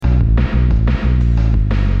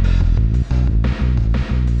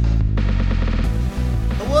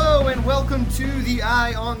to the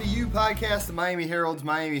Eye on the U podcast, the Miami Herald's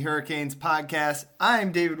Miami Hurricanes podcast. I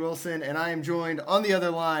am David Wilson, and I am joined on the other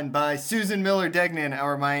line by Susan Miller-Degnan,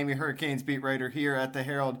 our Miami Hurricanes beat writer here at the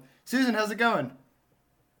Herald. Susan, how's it going?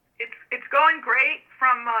 It's going great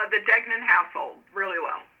from the Degnan household, really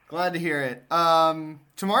well. Glad to hear it.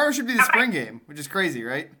 Tomorrow should be the spring game, which is crazy,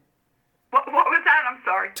 right? What was that? I'm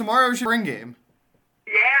sorry. Tomorrow should be the spring game.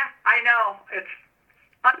 Yeah, I know. It's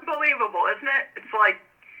unbelievable, isn't it? It's like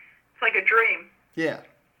a dream. Yeah,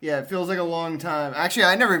 it feels like a long time. Actually,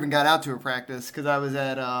 I never even got out to a practice because I was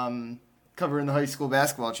at covering the high school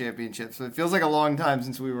basketball championship. So it feels like a long time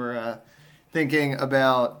since we were thinking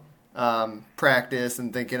about practice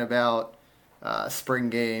and thinking about spring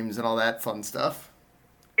games and all that fun stuff.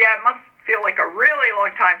 Yeah, it must feel like a really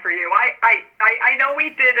long time for you. I know we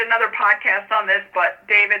did another podcast on this, but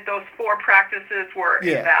David, those 4 practices were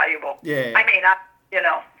invaluable. Yeah. I mean,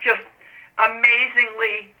 just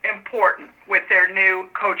amazingly important with their new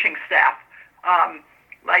coaching staff.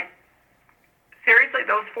 Seriously,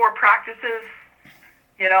 those 4 practices,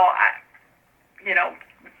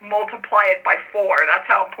 multiply it by 4. That's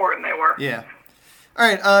how important they were. Yeah. All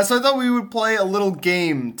right, so I thought we would play a little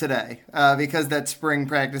game today because that spring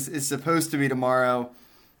practice is supposed to be tomorrow.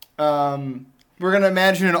 We're going to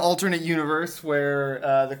imagine an alternate universe where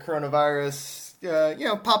the coronavirus,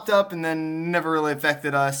 popped up and then never really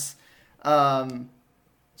affected us.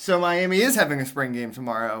 So Miami is having a spring game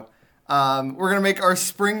tomorrow. We're going to make our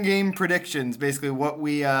spring game predictions, basically what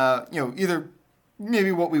we, either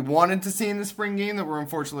maybe what we wanted to see in the spring game that we're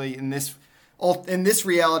unfortunately in this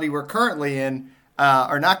reality we're currently in,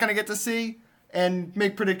 are not going to get to see, and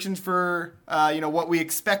make predictions for, what we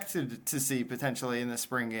expected to see potentially in the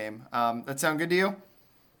spring game. That sound good to you?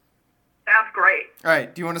 Sounds great. All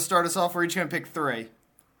right. Do you want to start us off? We're each going to pick 3. Okay,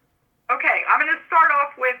 I'm going to start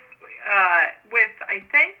off with I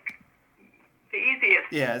think the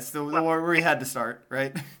easiest. Yeah, it's the one where we had to start,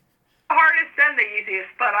 right? Hardest and the easiest,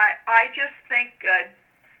 but I just think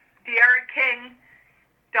De'Aaron King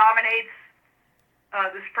dominates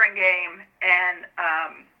the spring game, and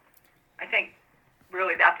I think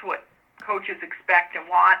really that's what coaches expect and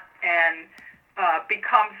want, and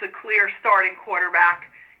becomes the clear starting quarterback.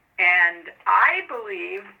 And I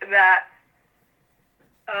believe that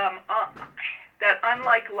that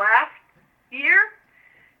unlike last year,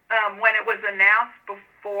 when it was announced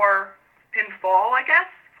before in fall camp,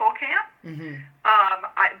 Mm-hmm.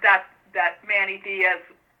 that Manny Diaz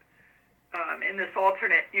in this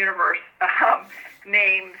alternate universe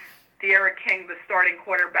names De'Aaron King the starting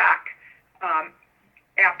quarterback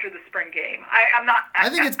after the spring game. I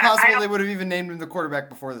think it's possible they would have even named him the quarterback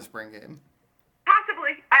before the spring game.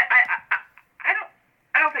 Possibly. I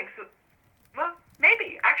don't think so. Well,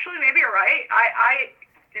 maybe. Actually, maybe you're right.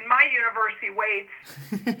 In my universe, he waits.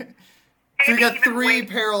 So you got 3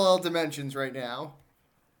 parallel dimensions right now.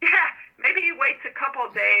 Yeah, maybe he waits a couple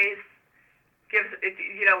of days, gets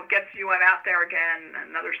UM out there again,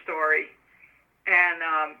 another story, and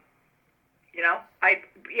I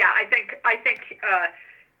think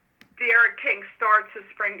De'Aaron King starts his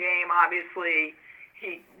spring game. Obviously,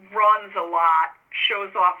 he runs a lot,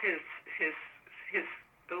 shows off his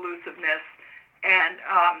elusiveness, and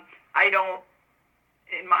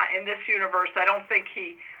in this universe, I think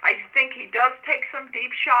he does take some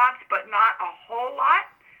deep shots, but not a whole lot,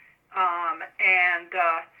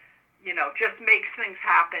 just makes things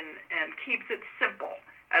happen and keeps it simple,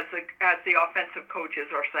 as the offensive coaches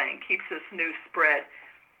are saying, keeps this new spread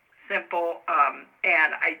simple.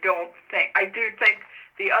 And I do think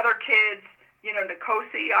the other kids,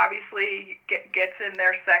 Nkosi obviously gets in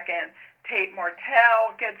there second. Tate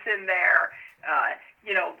Martell gets in there.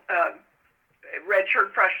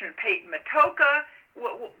 Redshirt freshman Peyton Matoka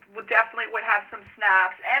would definitely have some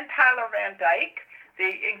snaps, and Tyler Van Dyke, the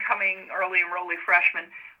incoming early enrollee freshman.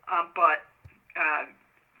 But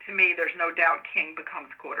to me, there's no doubt King becomes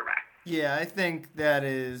quarterback. Yeah, I think that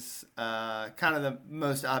is kind of the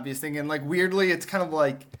most obvious thing. And, weirdly, it's kind of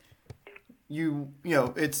like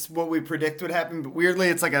it's what we predict would happen. But weirdly,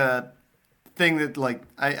 it's like a thing that,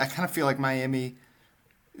 I kind of feel like Miami,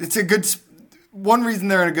 it's a good one reason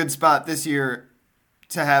they're in a good spot this year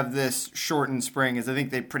to have this shortened spring is I think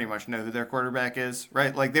they pretty much know who their quarterback is,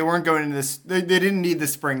 right? They weren't going into this, they didn't need the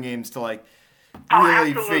spring games to,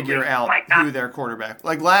 really figure out who their quarterback.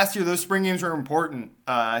 Last year, those spring games were important,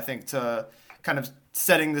 I think, to kind of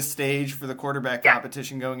setting the stage for the quarterback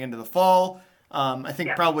competition going into the fall. I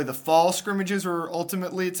think probably the fall scrimmages were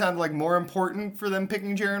ultimately, it sounded like, more important for them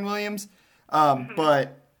picking Jarren Williams.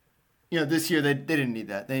 But this year they didn't need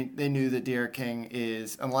that. They knew that De'Aaron King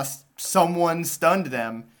is, unless someone stunned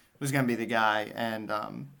them, was going to be the guy. And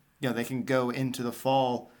they can go into the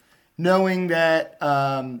fall knowing that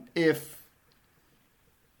if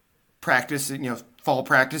practice, fall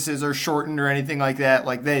practices are shortened or anything like that,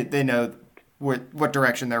 like they know what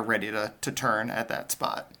direction they're ready to turn at that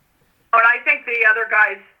spot. And I think the other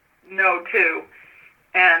guys know too.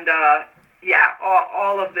 And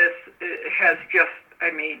all of this has just,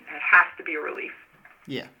 it has to be a relief.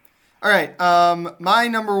 Yeah. All right. My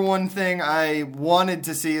number one thing I wanted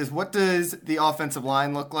to see is, what does the offensive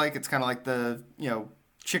line look like? It's kind of like the,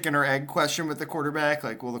 chicken or egg question with the quarterback.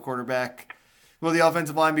 Like, will the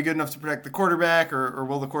offensive line be good enough to protect the quarterback, or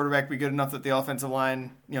will the quarterback be good enough that the offensive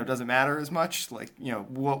line, doesn't matter as much? Like,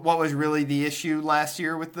 what was really the issue last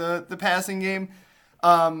year with the passing game?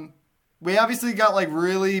 We obviously got like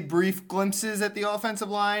really brief glimpses at the offensive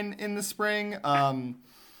line in the spring.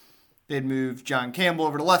 They'd moved John Campbell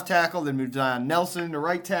over to left tackle. They'd moved Zion Nelson to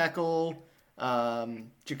right tackle.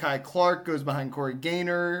 Ja'Kai Clark goes behind Corey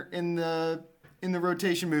Gaynor in the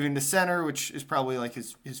rotation, moving to center, which is probably like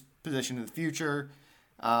his position in the future.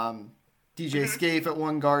 DJ Scaife at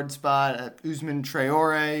one guard spot. Usman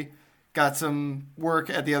Traore got some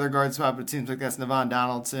work at the other guard spot, but it seems like that's Navon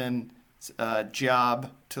Donaldson's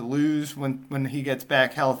job to lose when he gets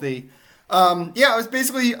back healthy. I'm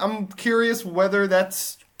curious whether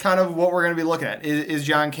that's kind of what we're going to be looking at. Is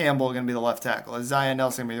John Campbell going to be the left tackle? Is Zion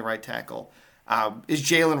Nelson going to be the right tackle? Is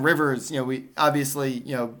Jalen Rivers, we obviously,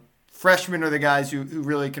 freshmen are the guys who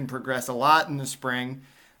really can progress a lot in the spring.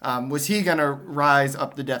 Was he going to rise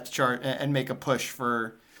up the depth chart and make a push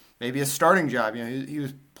for maybe a starting job? He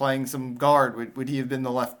was playing some guard. Would he have been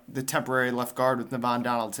the temporary left guard with Navon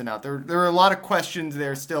Donaldson out there? There are a lot of questions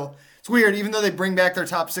there still. It's weird, even though they bring back their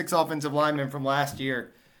top 6 offensive linemen from last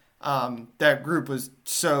year. That group was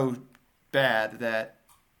so bad that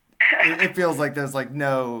it feels like there's like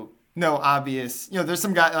no obvious. There's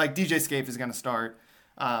some guy like DJ Scaife is going to start.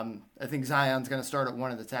 I think Zion's going to start at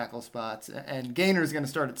one of the tackle spots, and Gaynor's going to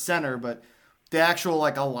start at center. But the actual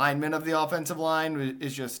like alignment of the offensive line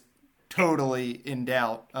is just totally in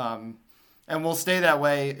doubt, and will stay that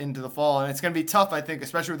way into the fall. And it's going to be tough, I think,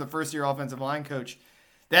 especially with the first-year offensive line coach.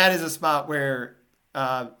 That is a spot where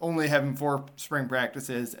only having 4 spring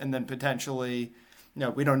practices and then potentially,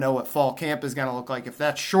 we don't know what fall camp is going to look like. If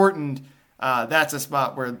that's shortened, that's a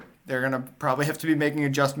spot where they're going to probably have to be making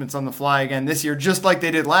adjustments on the fly again this year, just like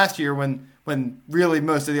they did last year when really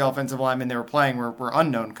most of the offensive linemen they were playing were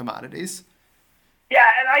unknown commodities. Yeah,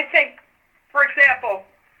 and I think, for example,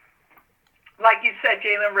 like you said,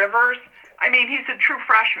 Jalen Rivers, he's a true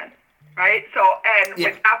freshman, right? So,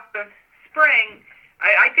 without the spring,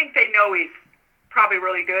 I think they know he's probably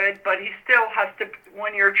really good, but he still has to,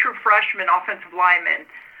 when you're a true freshman offensive lineman,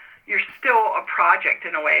 you're still a project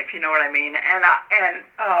in a way, if you know what I mean. And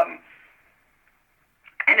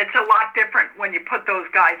it's a lot different when you put those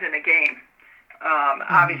guys in a game.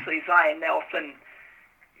 Obviously, Zion Nelson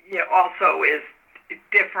also is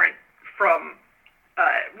different from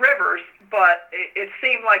Rivers, but it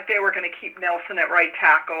seemed like they were going to keep Nelson at right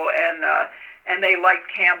tackle, and they liked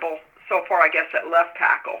Campbell so far, I guess, at left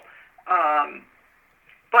tackle.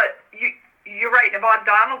 But you're right. Navon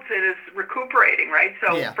Donaldson is recuperating, right?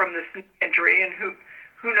 So from this injury, and who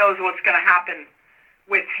knows what's going to happen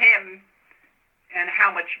with him, and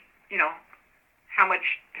how much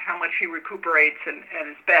he recuperates and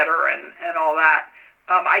is better and all that.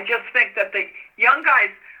 I just think that the young guys,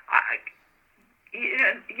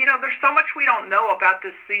 there's so much we don't know about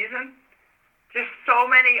this season. Just so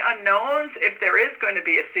many unknowns if there is going to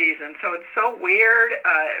be a season. So it's so weird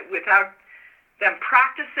without them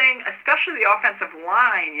practicing, especially the offensive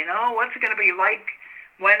line. What's it going to be like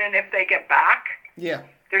when and if they get back? Yeah.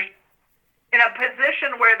 There's in a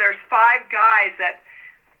position where there's 5 guys that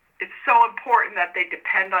it's so important that they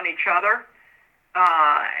depend on each other.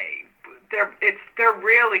 They're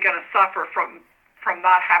really going to suffer from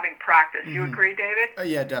not having practice. You agree, David?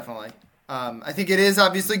 Yeah, definitely. I think it is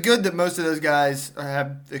obviously good that most of those guys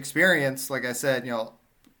have experience. Like I said,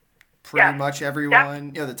 pretty much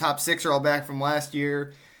everyone. The top 6 are all back from last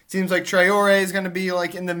year. Seems like Traore is going to be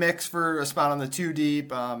like in the mix for a spot on the 2 deep.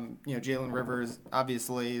 Jalen Rivers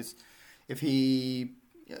obviously is. If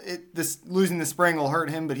losing the spring will hurt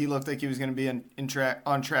him, but he looked like he was going to be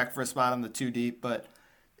on track for a spot on the 2 deep. But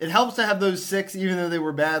it helps to have those 6, even though they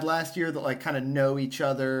were bad last year, that like kind of know each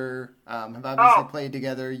other, have obviously played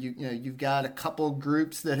together. You've got a couple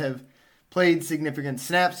groups that have played significant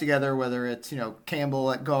snaps together, whether it's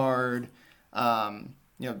Campbell at guard,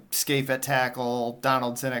 Scaife at tackle,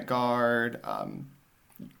 Donaldson at guard,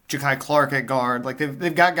 Ja'Kai Clark at guard. Like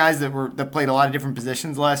they've got guys that played a lot of different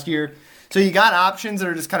positions last year. So you got options that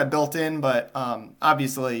are just kind of built in, but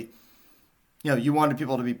obviously you wanted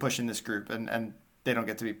people to be pushing this group, and they don't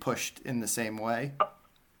get to be pushed in the same way.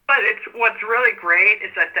 But what's really great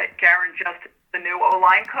is that Garen Justice, the new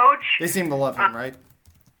O-line coach. They seem to love him, right?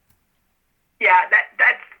 Yeah,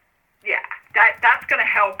 that's going to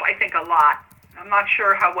help, I think, a lot. I'm not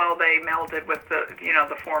sure how well they melded with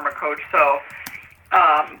the former coach. So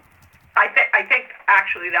I think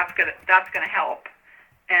actually that's gonna help.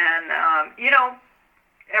 And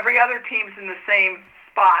every other team's in the same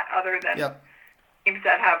spot other than teams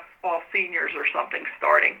that have all seniors or something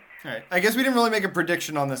starting. All right. I guess we didn't really make a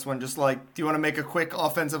prediction on this one. Just do you want to make a quick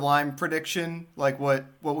offensive line prediction? Like what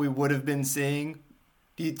we would have been seeing?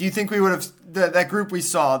 Do you think we would have that group we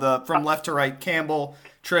saw from left to right: Campbell,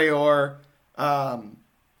 Traore,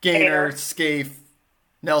 Gaynor, Scaife,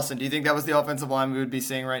 Nelson? Do you think that was the offensive line we would be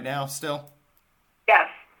seeing right now still? Yes.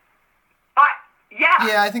 Yeah.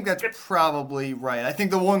 Yeah, I think that's probably right. I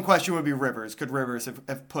think the one question would be Rivers. Could Rivers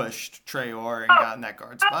have pushed Traore and gotten that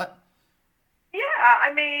guard spot? Yeah,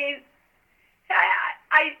 I mean,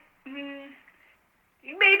 I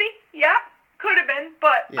maybe, yeah, could have been,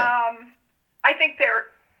 but I think they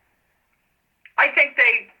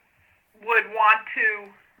would want to.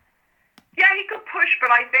 Yeah, he could push,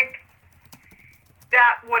 but I think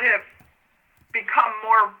that would have become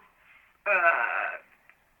more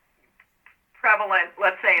prevalent,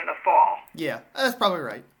 let's say, in the fall. Yeah, that's probably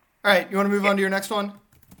right. All right, you want to move on to your next one?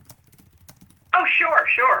 Oh, sure.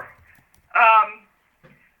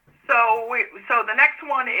 So the next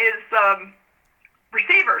one is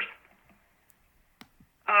receivers.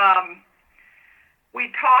 We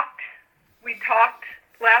talked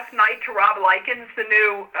last night to Rob Likens, the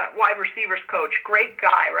new wide receivers coach. Great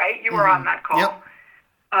guy, right? You were on that call. Yep.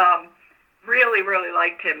 Really, really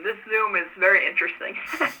liked him. This Zoom is very interesting.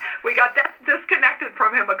 We got disconnected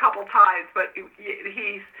from him a couple times, but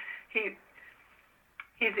he's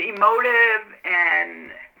emotive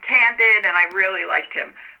and candid, and I really liked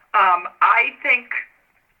him. I think,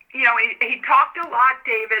 he talked a lot,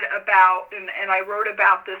 David, about, and I wrote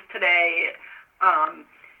about this today,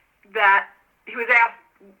 that he was asked,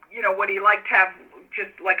 would he like to have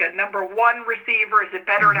just like a number one receiver? Is it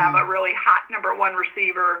better to have a really hot number one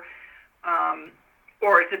receiver?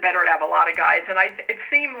 Or is it better to have a lot of guys? And it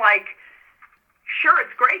seemed like, sure,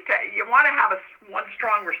 it's great you want to have one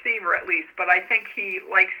strong receiver at least, but I think he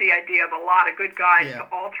likes the idea of a lot of good guys to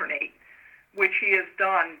alternate, which he has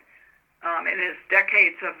done in his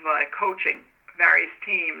decades of coaching various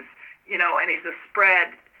teams, and he's a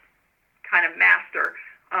spread kind of master.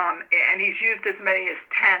 And he's used as many as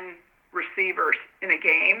 10 receivers in a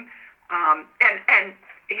game. And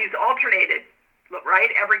he's alternated,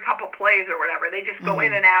 right? Every couple plays or whatever. They just go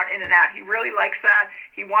in and out, in and out. He really likes that.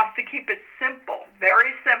 He wants to keep it simple,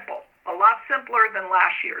 very simple, a lot simpler than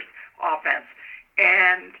last year's offense.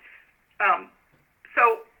 And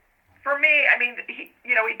so for me, I mean, he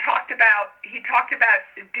talked about D.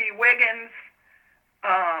 Wiggins,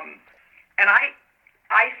 and I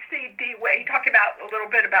see D. He talked about a little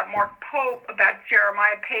bit about Mark Pope, about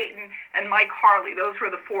Jeremiah Payton, and Mike Harley. Those were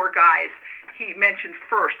the four guys he mentioned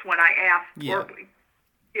first when I asked,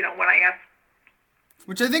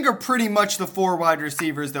 which I think are pretty much the four wide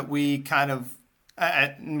receivers that we kind of,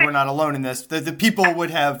 we're not alone in this, that the people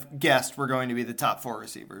would have guessed were going to be the top four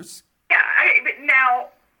receivers. Yeah, now,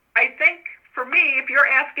 I think for me, if you're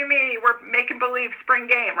asking me, we're making believe spring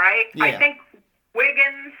game, right? Yeah. I think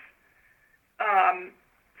Wiggins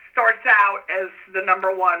starts out as the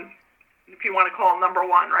number one, if you want to call him number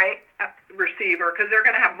one, right, receiver, because they're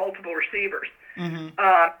going to have multiple receivers.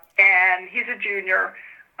 And he's a junior.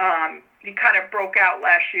 He kind of broke out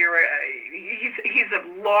last year. He's a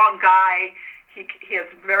long guy. He has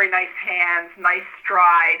very nice hands, nice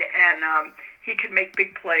stride, and he can make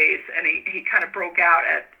big plays. And he kind of broke out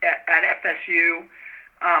at FSU.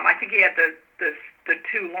 I think he had the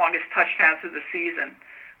two longest touchdowns of the season.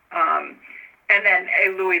 And then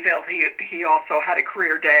at Louisville, he also had a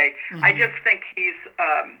career day. I just think he's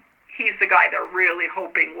the guy they're really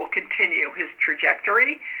hoping will continue his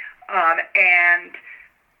trajectory. And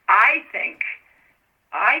I think,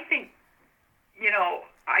 I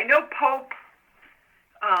know Pope,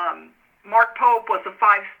 Mark Pope was a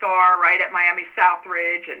 5-star right at Miami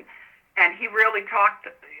Southridge, and he really talked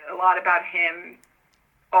a lot about him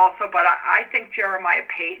also. But I think Jeremiah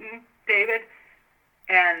Payton, David,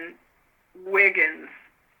 and Wiggins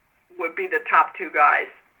would be the top two guys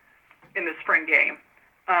in the spring game.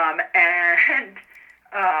 And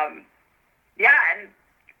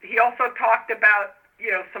he also talked about,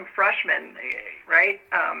 some freshmen, right?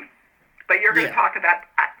 But you're going to talk about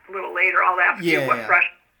that a little later. I'll ask you what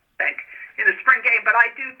freshmen think in the spring game. But I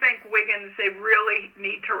do think Wiggins, they really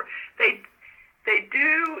need to, they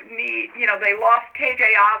do need, they lost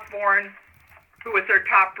KJ Osborne, who was their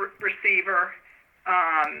top receiver,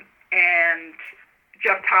 and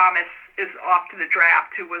Jeff Thomas is off to the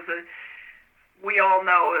draft, who was we all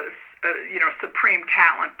know is supreme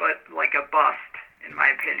talent, but like a bust, in my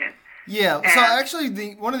opinion. Yeah, so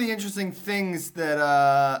actually one of the interesting things that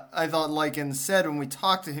I thought Likens said when we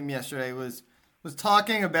talked to him yesterday was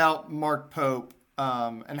talking about Mark Pope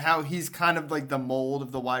and how he's kind of like the mold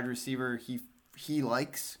of the wide receiver he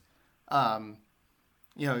likes.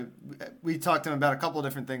 We talked to him about a couple of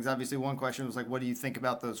different things. Obviously, one question was like, what do you think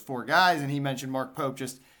about those four guys? And he mentioned Mark Pope,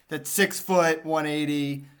 just that 6 foot,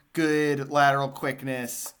 180, good lateral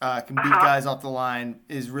quickness, can beat guys off the line,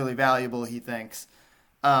 is really valuable, he thinks.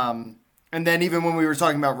 And then even when we were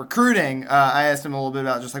talking about recruiting, I asked him a little bit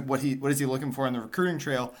about just like what is he looking for in the recruiting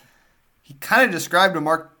trail. He kind of described a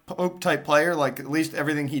Mark Pope type player, like at least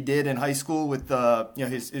everything he did in high school with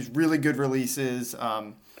his really good releases.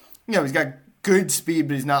 He's got good speed,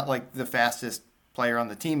 but he's not like the fastest player on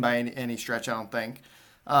the team by any stretch, I don't think.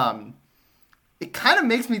 It kind of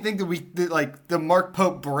makes me think that the Mark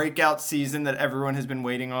Pope breakout season that everyone has been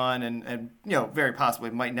waiting on and very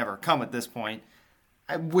possibly might never come at this point.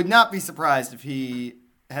 I would not be surprised if he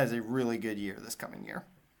has a really good year this coming year.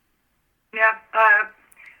 Yeah,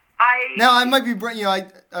 I might be,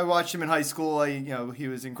 I watched him in high school. He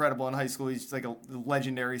was incredible in high school. He's like a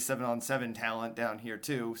legendary 7-on-7 talent down here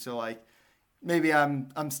too. So maybe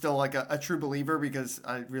I'm still like a true believer because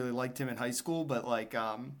I really liked him in high school. But I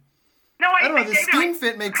don't know. The scheme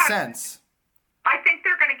fit makes sense. I think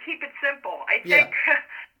they're going to keep it simple.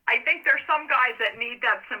 I think there's some guys that need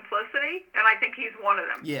that simplicity, and I think he's one of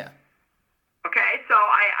them. Yeah. Okay, so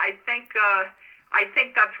I think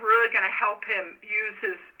that's really going to help him use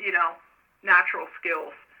his natural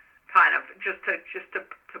skills, kind of just to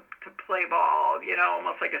play ball,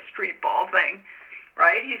 almost like a street ball thing,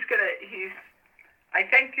 right? I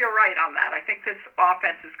think you're right on that. I think this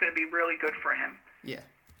offense is going to be really good for him. Yeah.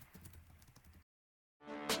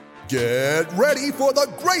 Get ready for the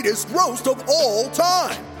greatest roast of all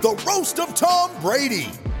time, the Roast of Tom Brady,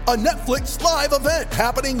 a Netflix live event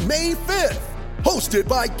happening May 5th. Hosted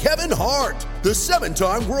by Kevin Hart, the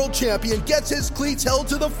 7-time world champion gets his cleats held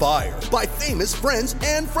to the fire by famous friends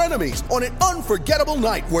and frenemies on an unforgettable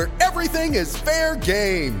night where everything is fair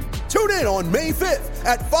game. Tune in on May 5th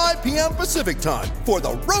at 5 p.m. Pacific time for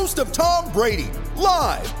the Roast of Tom Brady,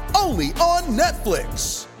 live only on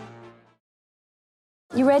Netflix.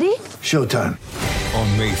 You ready? Showtime.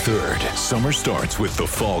 On May 3rd, summer starts with The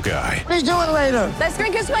Fall Guy. Let's do it later. Let's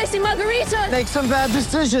drink a spicy margarita. Make some bad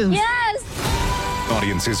decisions. Yes!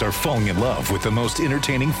 Audiences are falling in love with the most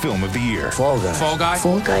entertaining film of the year. Fall Guy. Fall Guy?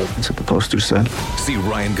 Fall Guy. That's what the poster said. See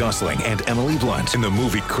Ryan Gosling and Emily Blunt in the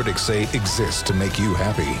movie critics say exists to make you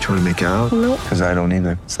happy. Trying to make it out? Nope. Because I don't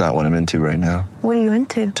either. It's not what I'm into right now. What are you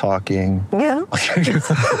into? Talking. Yeah.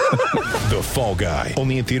 The Fall Guy.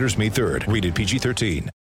 Only in theaters May 3rd. Rated PG-13.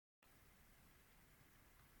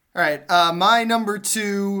 All right, my number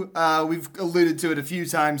 2, we've alluded to it a few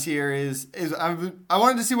times here, is I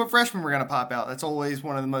wanted to see what freshmen were going to pop out. That's always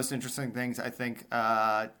one of the most interesting things, I think,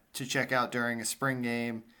 to check out during a spring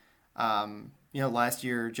game. Last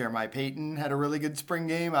year, Jeremiah Payton had a really good spring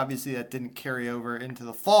game. Obviously, that didn't carry over into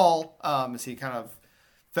the fall, as he kind of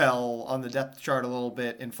fell on the depth chart a little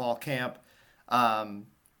bit in fall camp.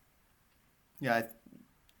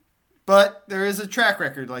 But there is a track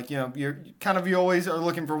record. You always are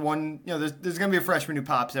looking for one. There's going to be a freshman who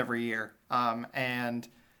pops every year. And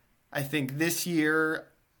I think this year,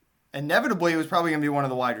 inevitably, it was probably going to be one of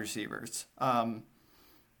the wide receivers.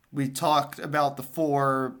 We talked about the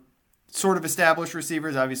 4 sort of established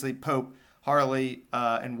receivers. Obviously, Pope, Harley,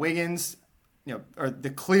 and Wiggins, are the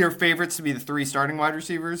clear favorites to be the 3 starting wide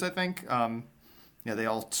receivers, I think. They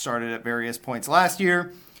all started at various points last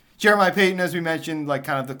year. Jeremiah Payton, as we mentioned,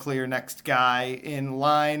 kind of the clear next guy in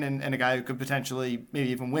line and a guy who could potentially maybe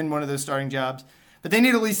even win one of those starting jobs. But they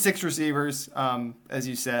need at least 6 receivers, as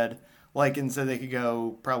you said. Likens said they could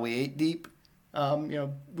go probably 8 deep.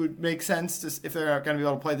 Would make sense if they're not going to be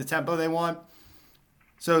able to play the tempo they want.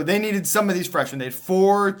 So they needed some of these freshmen. They had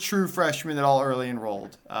 4 true freshmen that all early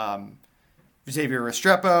enrolled. Xavier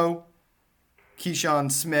Restrepo,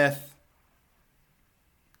 Keyshawn Smith,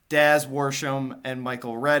 Daz Worsham, and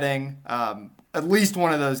Michael Redding. At least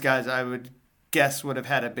one of those guys I would guess would have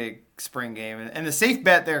had a big spring game. And the safe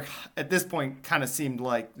bet there at this point kind of seemed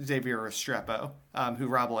like Xavier Restrepo, who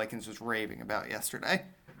Rob Likens was raving about yesterday.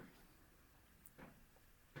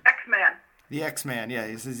 X-Man. The X-Man, yeah,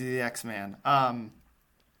 he says he's the X-Man.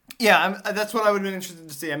 That's what I would have been interested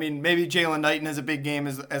to see. I mean, maybe Jalen Knighton has a big game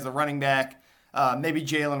as a running back. Maybe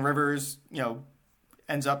Jalen Rivers,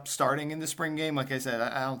 ends up starting in the spring game. Like I said,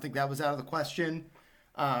 I don't think that was out of the question.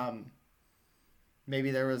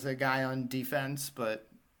 Maybe there was a guy on defense, but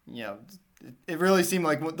it really seemed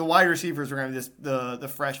like the wide receivers were going to be the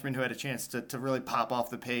freshmen who had a chance to really pop off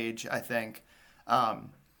the page, I think. I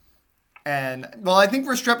think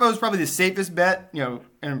Restrepo is probably the safest bet, and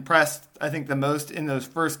impressed, I think, the most in those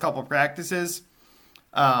first couple practices.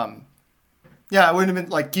 I wouldn't have been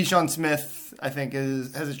like Keyshawn Smith, I think,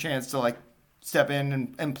 has a chance to step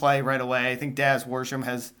in and play right away. I think Daz Worsham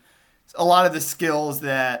has a lot of the skills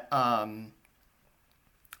that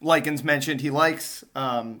Likens mentioned he likes,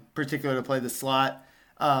 particularly to play the slot.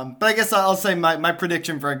 But I guess I'll say my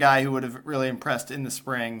prediction for a guy who would have really impressed in the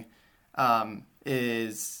spring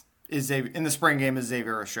is in the spring game is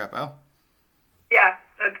Xavier Restrepo. Yeah,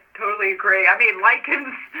 I totally agree. I mean,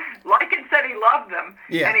 Likens said he loved them,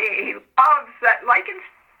 and he loves that. Likens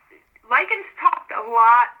talked a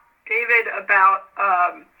lot, David, about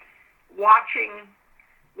watching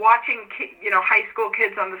high school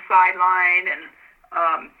kids on the sideline and.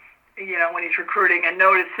 When he's recruiting and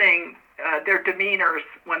noticing their demeanors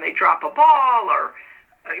when they drop a ball or,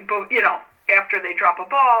 after they drop a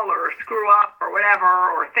ball or screw up or whatever,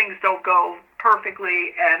 or things don't go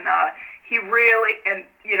perfectly. And he really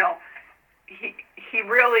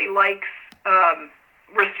likes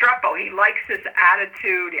Restrepo. He likes his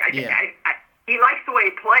attitude. He likes the way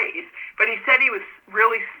he plays, but he said he was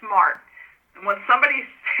really smart. And when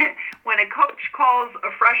a coach calls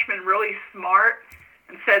a freshman really smart,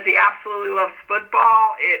 and says he absolutely loves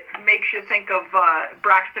football, it makes you think of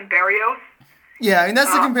Braxton Berrios. Yeah, I mean,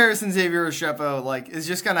 that's the comparison Xavier Restrepo, is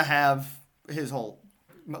just going to have his whole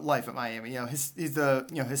life at Miami. He's the,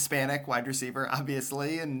 Hispanic wide receiver,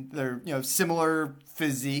 obviously, and they're, similar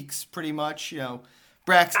physiques pretty much.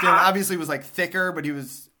 Braxton obviously was, thicker, but he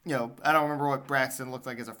was, I don't remember what Braxton looked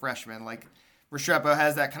like as a freshman. Restrepo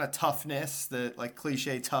has that kind of toughness, the,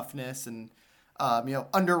 cliche toughness, and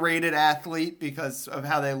underrated athlete because of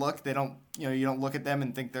how they look. They don't, you don't look at them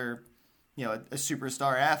and think they're, a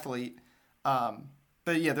superstar athlete. But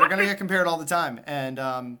they're going to get compared all the time. And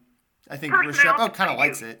I think Restrepo kind of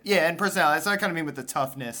likes it. Yeah, and personality. That's what I kind of mean with the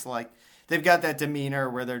toughness. They've got that demeanor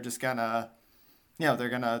where they're just gonna, they're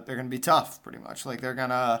gonna be tough pretty much. They're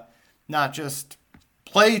gonna not just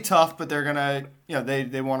play tough, but they're gonna,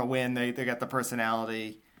 they want to win. They got the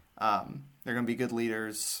personality. They're gonna be good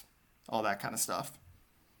leaders. All that kind of stuff.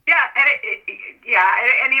 Yeah,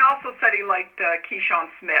 and he also said he liked Keyshawn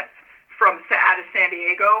Smith out of San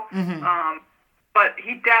Diego. Mm-hmm. But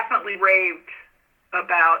he definitely raved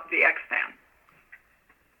about the X-Fan.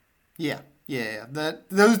 Yeah.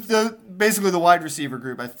 Those basically the wide receiver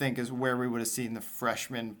group, I think, is where we would have seen the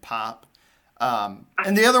freshman pop.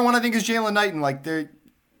 And the other one I think is Jalen Knighton.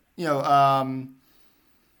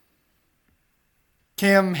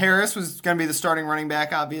 Cam Harris was going to be the starting running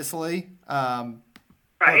back, obviously.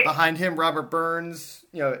 Right. Behind him, Robert Burns,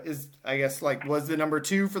 is, I guess, was the number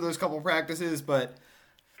 2 for those couple practices, but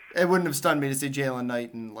it wouldn't have stunned me to see Jalen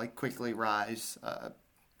Knighton, quickly rise,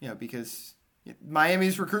 because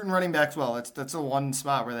Miami's recruiting running backs well. That's the one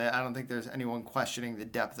spot where I don't think there's anyone questioning the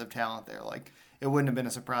depth of talent there. It wouldn't have been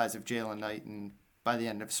a surprise if Jalen Knighton, by the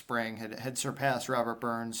end of spring, had surpassed Robert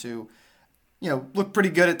Burns, who looked pretty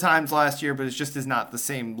good at times last year, but it just is not the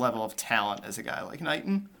same level of talent as a guy like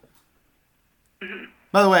Knighton. Mm-hmm.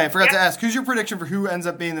 By the way, I forgot to ask, who's your prediction for who ends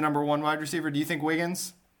up being the number 1 wide receiver? Do you think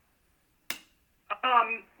Wiggins? Out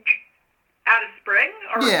of spring?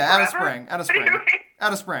 Or yeah, forever? Out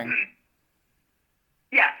of spring.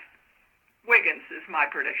 Yes. Wiggins is my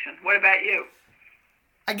prediction. What about you?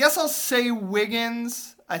 I guess I'll say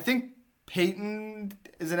Wiggins. I think Peyton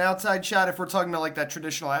is an outside shot if we're talking about that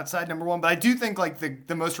traditional outside number 1. But I do think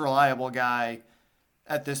the most reliable guy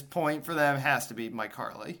at this point for them has to be Mike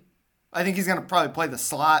Harley. I think he's going to probably play the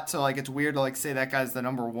slot, so it's weird to say that guy's the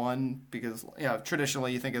number 1 because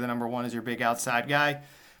traditionally you think of the number 1 as your big outside guy,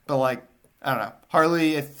 but I don't know.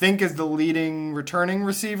 Harley, I think, is the leading returning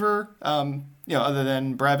receiver, other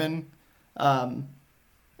than Brevin, and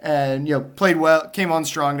played well, came on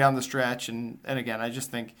strong down the stretch, and again I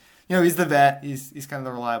just think he's the vet, he's kind of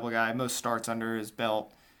the reliable guy, most starts under his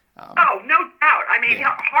belt. No doubt. I mean,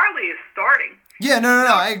 Harley is starting. Yeah, no,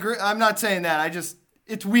 I agree. I'm not saying that.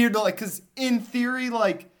 It's weird to because in theory,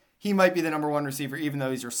 he might be the number 1 receiver, even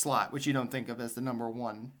though he's your slot, which you don't think of as the number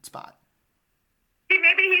 1 spot.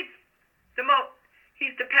 Maybe he's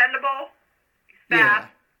dependable. He's fast.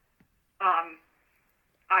 Yeah.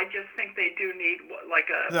 I just think they do need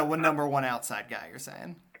the number 1 outside guy. You're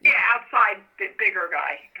saying? Yeah, outside bigger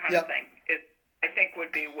guy kind of thing. I think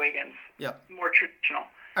would be Wiggins. Yep. More traditional.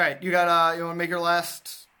 All right, you want to make your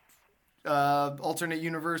last alternate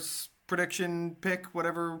universe prediction pick,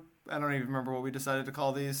 whatever. I don't even remember what we decided to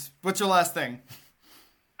call these. What's your last thing?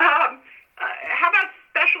 How about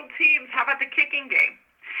special teams? How about the kicking game?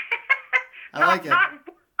 I like it. Not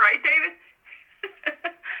important, right, David?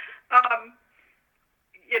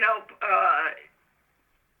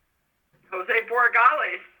 Jose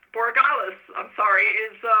Borregales, I'm sorry,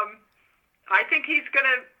 is I think he's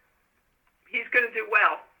gonna do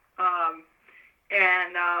well.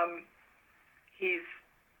 He's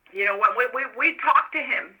when we talked to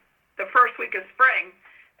him the first week of spring,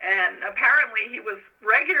 and apparently he was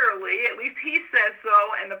regularly, at least he said so,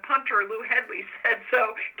 and the punter Lou Hedley said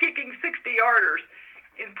so, kicking 60-yarders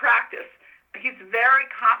in practice. He's very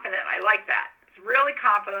confident. I like that. He's really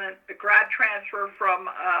confident. The grad transfer from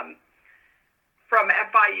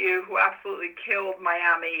FIU, who absolutely killed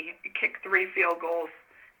Miami, kicked 3 field goals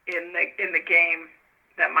in the game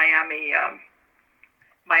that Miami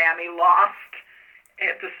lost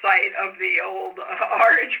at the site of the old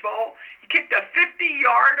Orange Bowl. He kicked a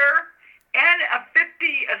 50-yarder and a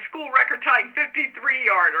school record-tying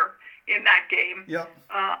 53-yarder in that game. Yep.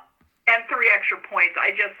 And 3 extra points.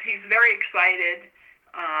 He's very excited.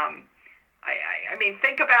 I mean,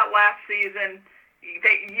 think about last season.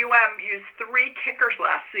 UM used 3 kickers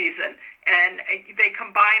last season, and they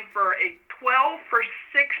combined for a 12 for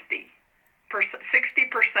 60%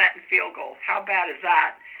 in field goals. How bad is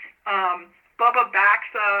that? Bubba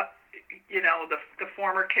Baxa, the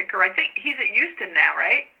former kicker. I think he's at Houston now,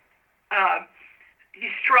 right? He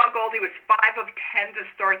struggled. He was 5 of 10 to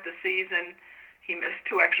start the season. He missed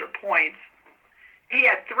 2 extra points. He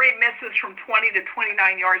had 3 misses from 20 to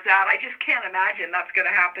 29 yards out. I just can't imagine that's going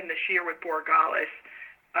to happen this year with Borregales.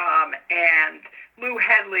 And Lou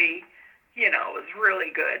Hedley, is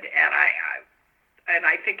really good. And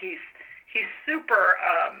I think he's super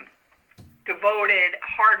devoted,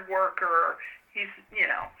 hard worker. He's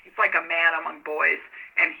like a man among boys,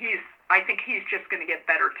 and I think he's just going to get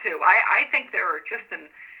better too. I think they're just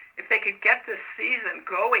if they could get this season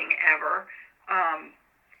going ever,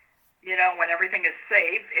 when everything is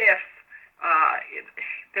safe,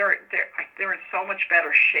 they're in so much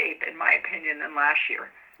better shape, in my opinion, than last year.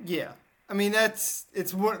 Yeah. I mean, it's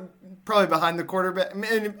probably behind the quarterback. I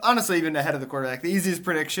mean, honestly, even ahead of the quarterback. The easiest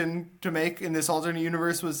prediction to make in this alternate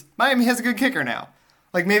universe was Miami has a good kicker now.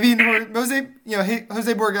 Like maybe Jose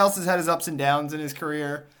Borregales has had his ups and downs in his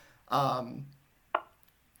career. Maybe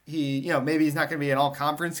he's not going to be an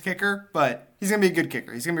all-conference kicker, but he's going to be a good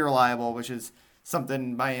kicker. He's going to be reliable, which is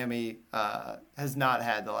something Miami has not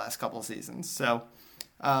had the last couple of seasons. So,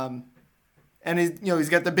 and he's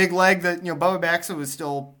got the big leg that Bubba Baxa was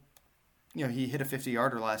still. He hit a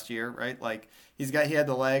 50-yarder last year, right? Like he had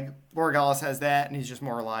the leg. Borregales has that, and he's just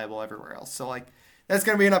more reliable everywhere else. So like that's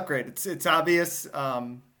going to be an upgrade. It's obvious,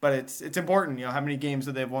 but it's important. How many games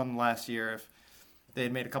would they have won last year if they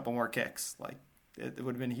had made a couple more kicks? Like it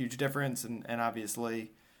would have been a huge difference, and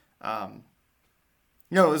obviously, it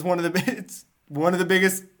was one of the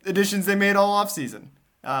biggest additions they made all offseason.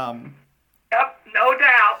 Yep, no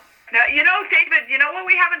doubt. Now David. What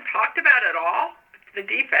we haven't talked about at all? It's the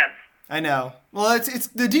defense. I know. Well, it's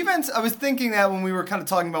the defense. I was thinking that when we were kind of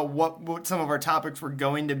talking about what some of our topics were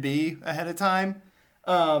going to be ahead of time.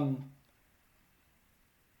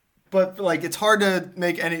 But like it's hard to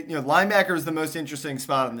make any. Linebacker is the most interesting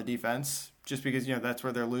spot on the defense, just because that's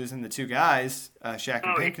where they're losing the 2 guys, Shaq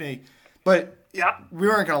and Pinckney. But we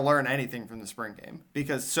weren't going to learn anything from the spring game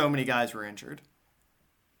because so many guys were injured.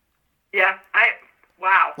 Yeah,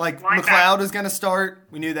 wow. Like McLeod is going to start.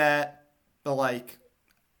 We knew that, but like.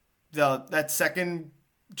 That second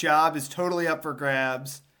job is totally up for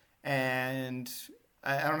grabs, and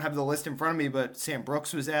I don't have the list in front of me, but Sam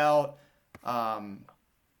Brooks was out,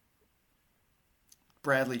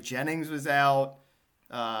 Bradley Jennings was out,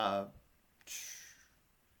 the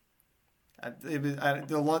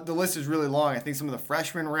list is really long. I think some of the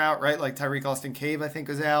freshmen were out, right? Like Tyreek Austin-Cave, I think,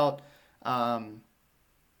 was out.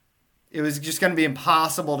 It was just going to be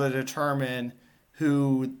impossible to determine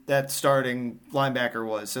who that starting linebacker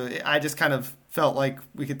was. So I just kind of felt like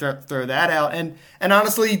we could throw that out. And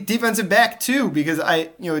honestly, defensive back too, because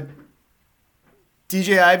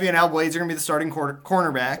DJ Ivey and Al Blades are going to be the starting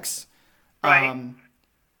cornerbacks. Right.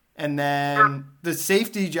 And then the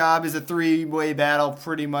safety job is a 3-way battle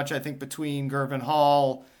pretty much, I think, between Gervin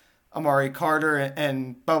Hall, Amari Carter,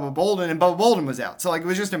 and Bubba Bolden. And Bubba Bolden was out. So like it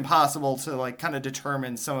was just impossible to like kind of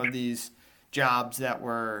determine some of these jobs that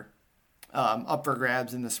were up for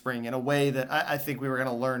grabs in the spring in a way that I think we were going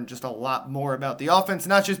to learn just a lot more about the offense,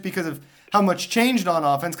 not just because of how much changed on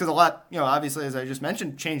offense, because a lot, obviously, as I just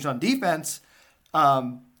mentioned, changed on defense.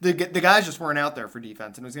 The guys just weren't out there for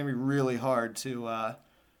defense, and it was going to be really hard to,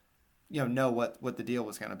 know what the deal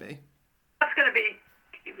was going to be. That's going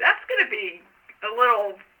to be a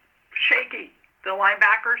little shaky. The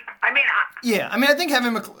linebackers. I think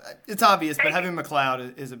having it's obvious, but having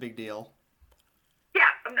McLeod is a big deal. Yeah,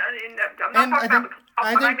 I'm not talking about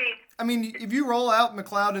McLeod. If you roll out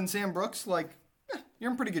McLeod and Sam Brooks, you're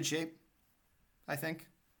in pretty good shape. I think.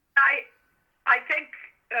 I think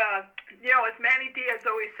as Manny Diaz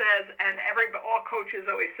always says, and all coaches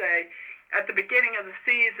always say, at the beginning of the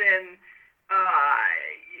season,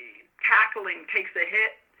 tackling takes a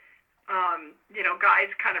hit.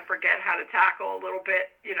 Guys kind of forget how to tackle a little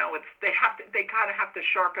bit. They kind of have to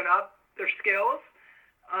sharpen up their skills,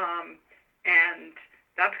 and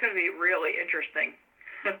that's going to be really interesting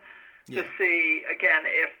to see again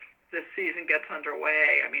if this season gets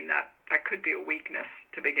underway. That could be a weakness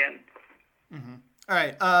to begin. Mm-hmm. All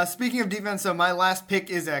right. Speaking of defense, so my last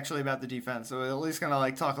pick is actually about the defense. So we're at least going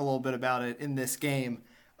to talk a little bit about it in this game,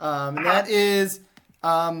 and that is.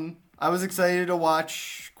 I was excited to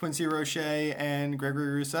watch Quincy Roche and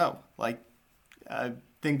Gregory Rousseau. I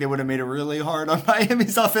think they would have made it really hard on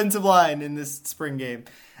Miami's offensive line in this spring game.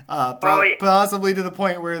 Possibly to the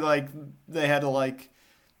point where they had to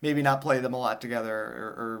maybe not play them a lot together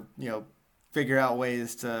or figure out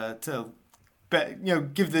ways to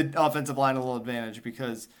give the offensive line a little advantage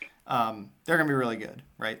because they're going to be really good,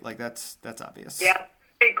 right? That's obvious. Yeah,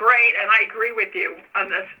 great, and I agree with you on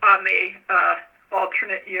this on the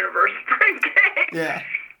alternate universe spring game. Yeah.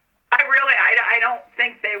 I don't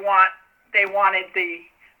think they wanted the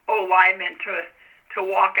O linemen to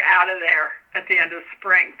walk out of there at the end of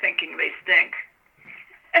spring thinking they stink.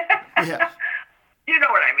 Yeah. You know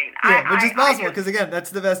what I mean? Yeah, which is possible because again, that's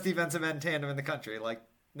the best defensive end tandem in the country,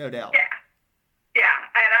 no doubt. Yeah,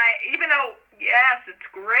 and even though yes, it's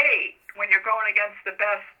great when you're going against the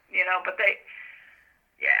best, but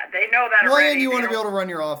they know that well, already. And you want to be able to run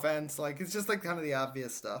your offense. It's just kind of the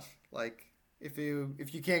obvious stuff. If you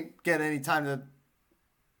can't get any time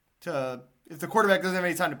to if the quarterback doesn't have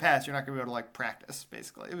any time to pass, you're not going to be able to practice.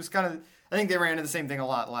 Basically, it was kind of. I think they ran into the same thing a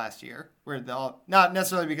lot last year, where not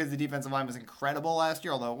necessarily because the defensive line was incredible last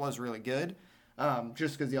year, although it was really good.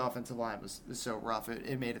 Just because the offensive line was so rough,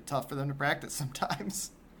 it made it tough for them to practice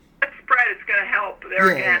sometimes. That spread is going to help there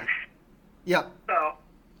again. Yep. So.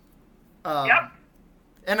 Yep.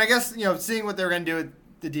 And I guess, seeing what they were going to do at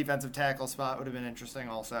the defensive tackle spot would have been interesting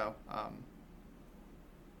also.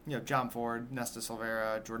 John Ford, Nesta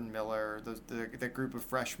Silvera, Jordan Miller, the group of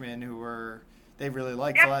freshmen who they really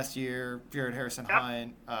liked last year, Jared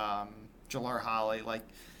Harrison-Hunt, Jalar Holly.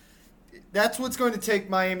 That's what's going to take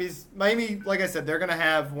Miami, like I said, they're going to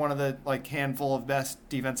have one of the handful of best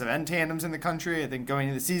defensive end tandems in the country. I think going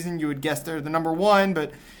into the season, you would guess they're the number one,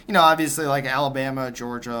 but obviously Alabama,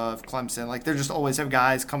 Georgia, Clemson, they just always have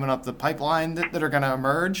guys coming up the pipeline that are going to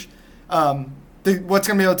emerge. What's going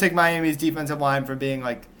to be able to take Miami's defensive line from being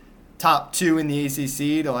top 2 in the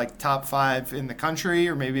ACC to top 5 in the country,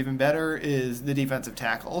 or maybe even better, is the defensive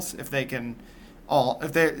tackles. If they can.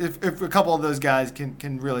 If a couple of those guys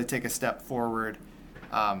can really take a step forward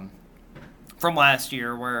from last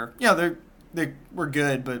year, where they were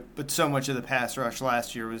good, but so much of the pass rush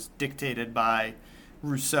last year was dictated by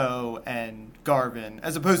Rousseau and Garvin,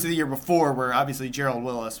 as opposed to the year before, where obviously Gerald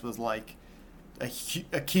Willis was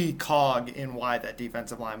a key cog in why that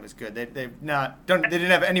defensive line was good. They didn't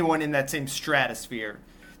have anyone in that same stratosphere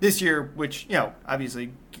this year, which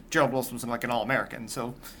obviously Gerald Willis was an All-American,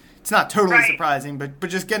 so. It's not totally surprising, but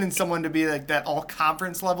just getting someone to be that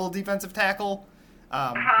all-conference level defensive tackle,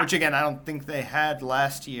 which, again, I don't think they had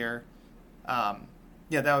last year, that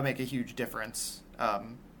would make a huge difference.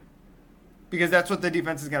 Because that's what the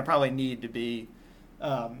defense is going to probably need to be,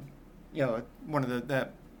 one of the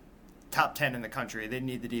top 10 in the country. They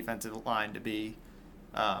need the defensive line to be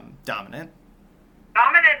dominant.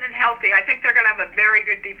 Dominant and healthy. I think they're going to have a very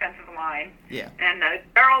good defensive line. Yeah. And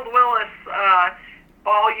Gerald Willis...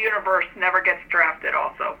 All-universe never gets drafted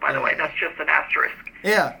also, by the way. That's just an asterisk.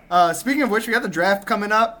 Yeah. Speaking of which, we got the draft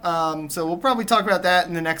coming up, so we'll probably talk about that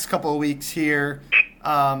in the next couple of weeks here.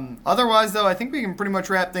 Otherwise, though, I think we can pretty much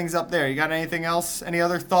wrap things up there. You got anything else? Any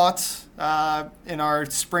other thoughts in our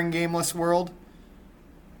spring gameless world?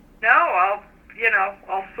 No, I'll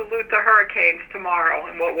salute the Hurricanes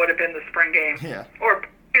tomorrow in what would have been the spring game. Yeah. Or,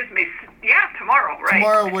 excuse me, tomorrow, right?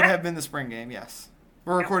 Tomorrow would have been the spring game, yes.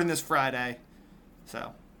 We're recording this Friday.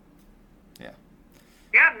 So, yeah.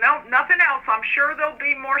 Yeah, no, nothing else. I'm sure there'll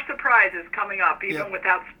be more surprises coming up, even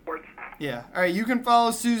without sports. Yeah. All right. You can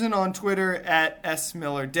follow Susan on Twitter at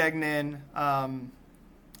smillerdegnan.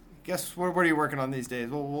 Guess what are you working on these days?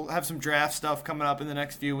 We'll have some draft stuff coming up in the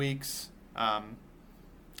next few weeks. I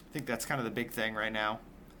think that's kind of the big thing right now.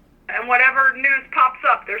 And whatever news pops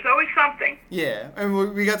up, there's always something. Yeah,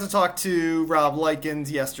 and we got to talk to Rob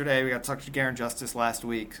Likens yesterday. We got to talk to Garen Justice last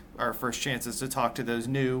week. Our first chances to talk to those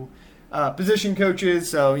new position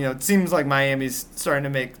coaches. So, it seems like Miami's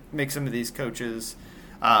starting to make some of these coaches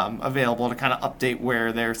available to kind of update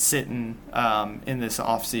where they're sitting in this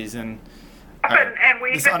offseason.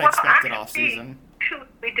 This unexpected offseason. Actually,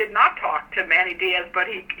 we did not talk to Manny Diaz, but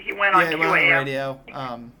he went on QAM. Yeah, he went on the radio.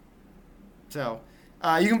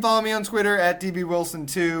 You can follow me on Twitter at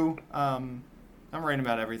DBWilson2. I'm writing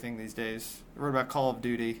about everything these days. I wrote about Call of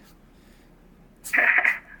Duty.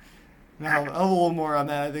 Now, a little more on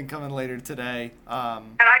that, I think, coming later today.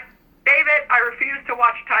 David, I refuse to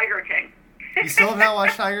watch Tiger King. You still have not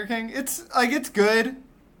watched Tiger King? It's good.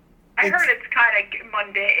 I heard it's kind of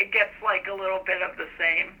mundane. It gets like a little bit of the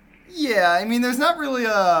same. Yeah, I mean, there's not really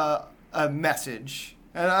a message.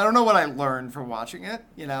 And I don't know what I learned from watching it,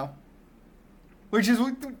 Which is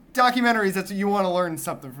documentaries, that's what you want to learn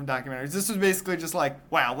something from documentaries. This was basically just like,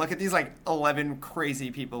 wow, look at these 11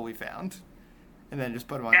 crazy people we found. And then just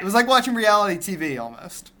put them on. It was like watching reality TV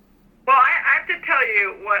almost. Well, I have to tell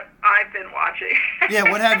you what I've been watching.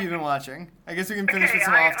 Yeah, what have you been watching? I guess we can finish with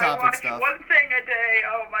some off-topic stuff. One thing a day,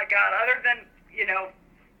 oh my God, other than,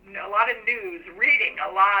 a lot of news, reading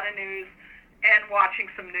a lot of news, and watching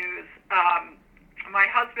some news. My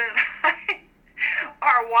husband and I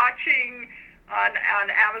are watching on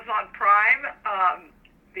Amazon Prime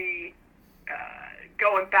the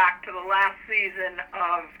going back to the last season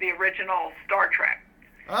of the original Star Trek.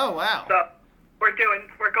 Oh, wow. So we're going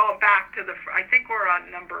back to I think we're on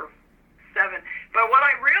number 7. But what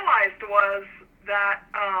I realized was that,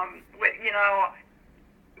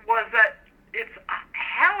 was that it's a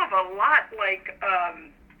hell of a lot like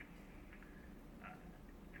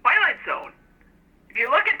Twilight Zone. If you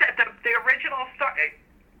look at the original Star,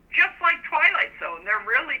 just like Twilight Zone, they're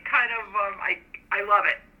really kind of, I love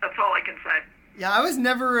it. That's all I can say. Yeah, I was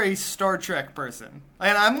never a Star Trek person.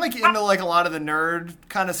 And I'm into a lot of the nerd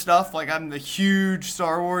kind of stuff. I'm the huge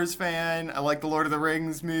Star Wars fan. I like the Lord of the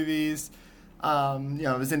Rings movies. I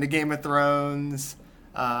was into Game of Thrones.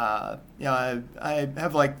 I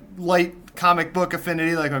have light comic book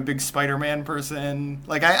affinity. I'm a big Spider-Man person.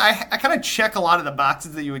 I kind of check a lot of the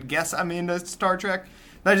boxes that you would guess I'm into Star Trek.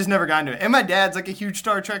 But I just never got into it. And my dad's a huge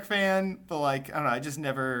Star Trek fan. But I don't know, I just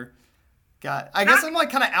never I guess I'm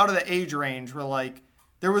kind of out of the age range where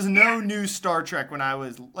there was no new Star Trek when I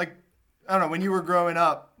was I don't know, when you were growing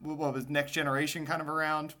up. What was Next Generation kind of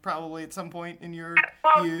around probably at some point in your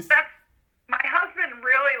youth? My husband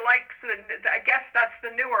really likes I guess that's the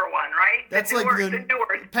newer one, right? That's the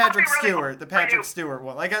newer Patrick Stewart, the Patrick Stewart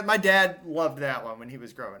one. My dad loved that one when he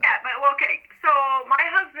was growing up. Yeah, but okay. So my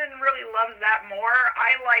husband really loves that more.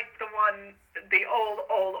 I like the old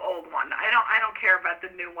one. I don't care about the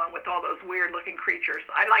new one with all those weird looking creatures.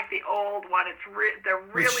 I like the old one. They're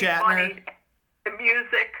really funny. The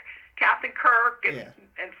music, Captain Kirk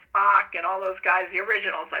and Spock and all those guys, the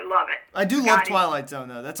originals. I love it. I do love Twilight Zone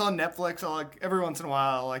though. That's on Netflix. Every once in a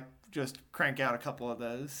while I'll just crank out a couple of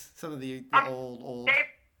those. Some of the old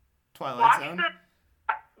Twilight Zone.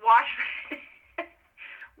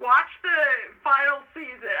 Watch the final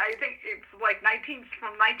season. I think it's from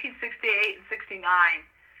 1968 and 69.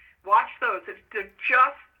 Watch those. They're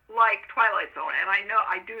just like Twilight Zone, and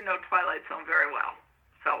I do know Twilight Zone very well.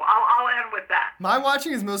 So I'll end with that. My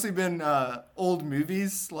watching has mostly been old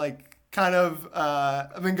movies. I've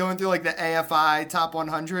been going through the AFI Top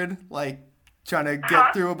 100, trying to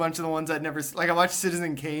get through a bunch of the ones I'd never. I watched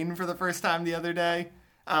Citizen Kane for the first time the other day.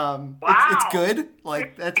 Wow. It's good.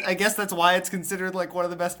 I guess that's why it's considered one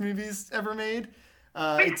of the best movies ever made.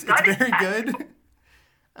 It's very good.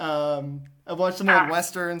 I've watched some old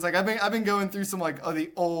westerns. I've been going through some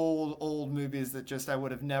the old movies that just I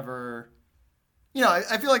would have never.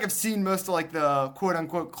 I feel I've seen most of the quote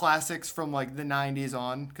unquote classics from the 90s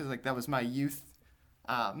on because that was my youth.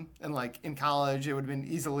 And in college it would have been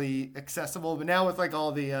easily accessible, but now with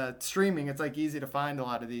all the streaming, it's easy to find a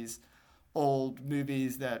lot of these old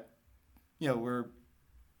movies that were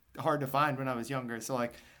hard to find when I was younger. So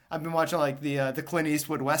I've been watching the Clint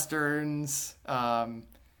Eastwood westerns, some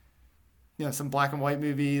black and white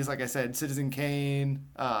movies, like I said, Citizen Kane,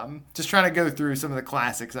 just trying to go through some of the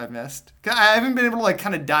classics I've missed. I haven't been able to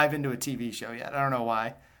kind of dive into a TV show yet. I don't know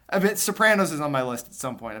why. Sopranos is on my list at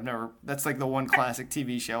some point. That's the one classic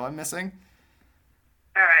TV show I'm missing.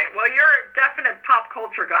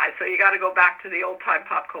 culture guy, so you got to go back to the old time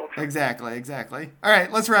pop culture. Exactly. All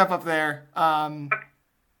right, let's wrap up there.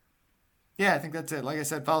 Yeah, I think that's it. Like I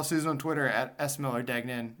said, follow Susan on Twitter at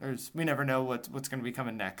 @smillerdegnan. We never know what's going to be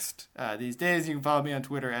coming next these days. You can follow me on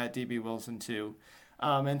Twitter at dbwilson2.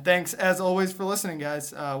 And thanks, as always, for listening,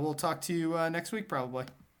 guys. We'll talk to you next week, probably.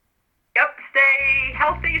 Yep, stay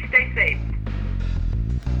healthy, stay safe.